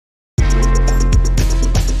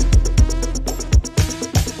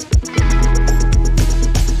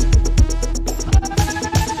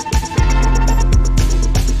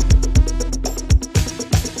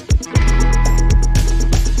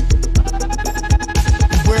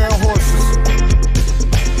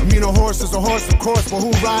horse, of course, but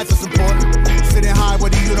who rides is important. Sitting high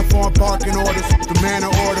with the uniform, barking orders, the man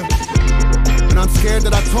of order. And I'm scared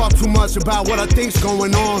that I talk too much about what I think's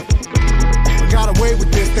going on. I got away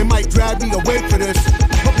with this, they might drag me away for this.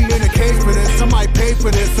 Put me in a cage for this, I might pay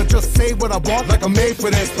for this. Or just say what I want like I'm made for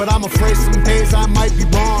this. But I'm afraid some days I might be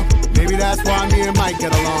wrong. Maybe that's why me and Mike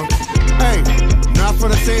get along. Hey, not from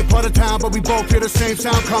the same part of town, but we both hear the same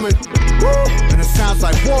sound coming. Woo! And it sounds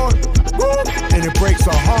like war. Woo! And it breaks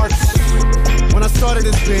our hearts. When I started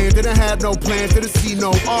this band, didn't have no plans, didn't see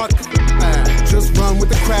no arc. Just run with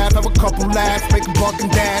the crowd, have a couple laughs, make a buck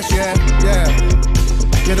and dash, yeah.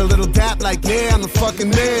 Get a little dap like, yeah, I'm the fucking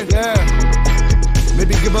man, yeah.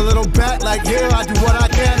 Maybe give a little back like, yeah, I do what I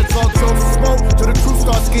can. It's all jokes and smoke till the crew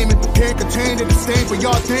starts scheming. Can't contain the disdain for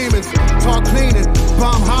y'all demons. Talk cleaning,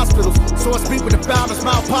 bomb hospitals, so I speak with the foulest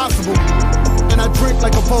mouth possible. And I drink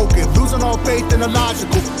like a Vulcan, losing all faith in the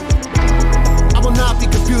logical. I will not be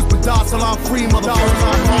confused with docile, I'm free,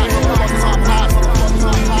 motherfucker.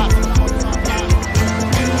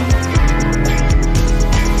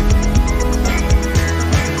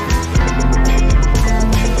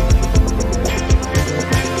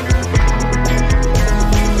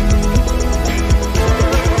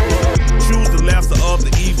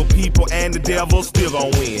 And the devil still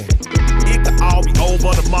gon' win. It could all be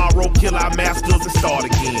over tomorrow, kill our masters and start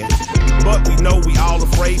again. But we know we all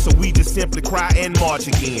afraid, so we just simply cry and march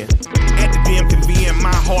again. At the damn convene,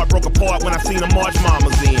 my heart broke apart when I seen the March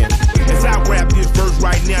Mamas in. As I rap this verse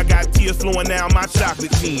right now, got tears flowing down my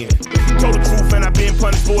chocolate chin. Told the truth and I've been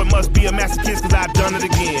punished for it, must be a masochist cause I've done it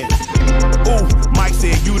again. Ooh, Mike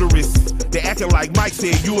said uterus. They acting like Mike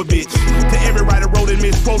said you a bitch. To every writer wrote and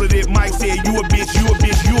misquoted it, Mike said you a bitch, you a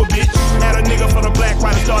bitch, you a bitch. Had a nigga for the black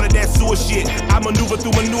writer started that sewer shit. I maneuver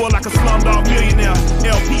through manure like a slumdog millionaire.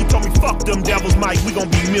 LP told me fuck them devils, Mike, we gon'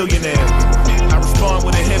 be millionaires. I respond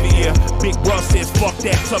with a heavy ear. Big bro says fuck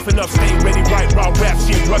that, toughen up, stay ready, right, raw rap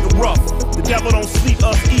shit, rugged rough. The devil don't sleep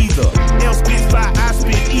us either. L spits fire, I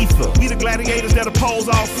spit ether. We the gladiators that oppose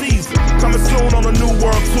all season. Coming soon on a new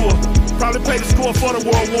world tour. Probably play the score for the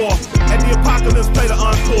World War. At the apocalypse, play the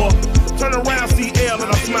encore. Turn around, see L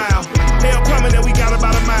and I smile. Hell coming and we got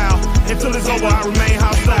about a mile. Until it's over, I remain